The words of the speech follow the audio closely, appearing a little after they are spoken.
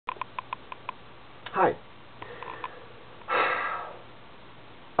Hi.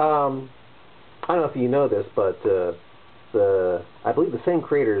 I don't know if you know this, but I believe the same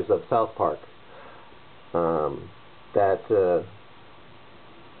creators of South Park that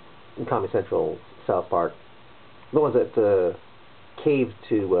in Comedy Central South Park, the ones that caved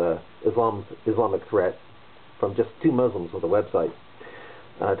to Islamic threat from just two Muslims with a website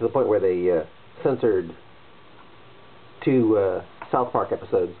to the point where they censored two South Park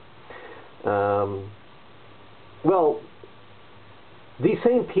episodes. Well, these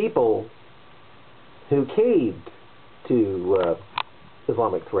same people who caved to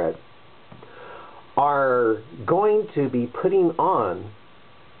Islamic threat are going to be putting on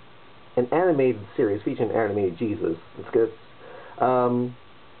an animated series featuring animated Jesus. It's good.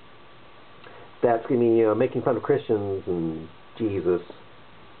 That's going to be making fun of Christians and Jesus.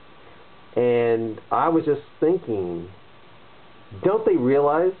 And I was just thinking, don't they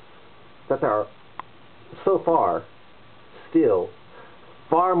realize that there are so far still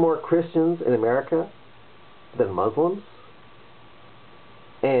far more Christians in America than Muslims,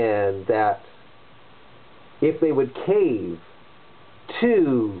 and that if they would cave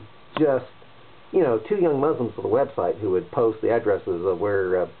to just, two young Muslims with a website who would post the addresses of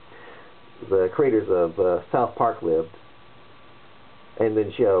where the creators of South Park lived, and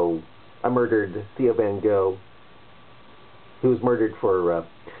then show a murdered Theo Van Gogh, who was murdered for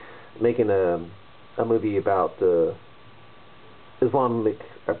making a movie about Islamic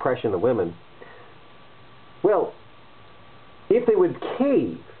oppression of women. Well, if they would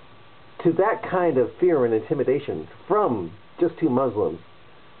cave to that kind of fear and intimidation from just two Muslims,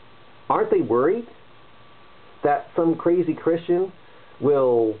 aren't they worried that some crazy Christian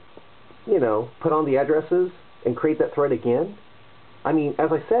will, put on the addresses and create that threat again? I mean,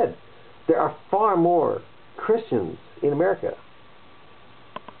 as I said, there are far more Christians in America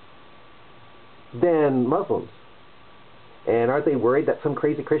than Muslims. And aren't they worried that some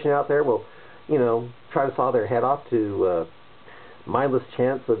crazy Christian out there will, try to saw their head off to mindless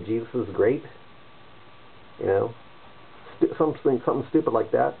chants of Jesus is great? Something stupid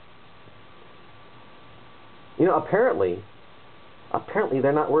like that. Apparently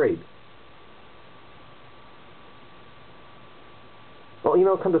they're not worried.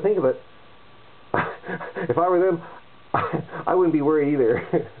 Well, come to think of it, if I were them, I wouldn't be worried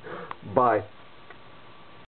either. Bye.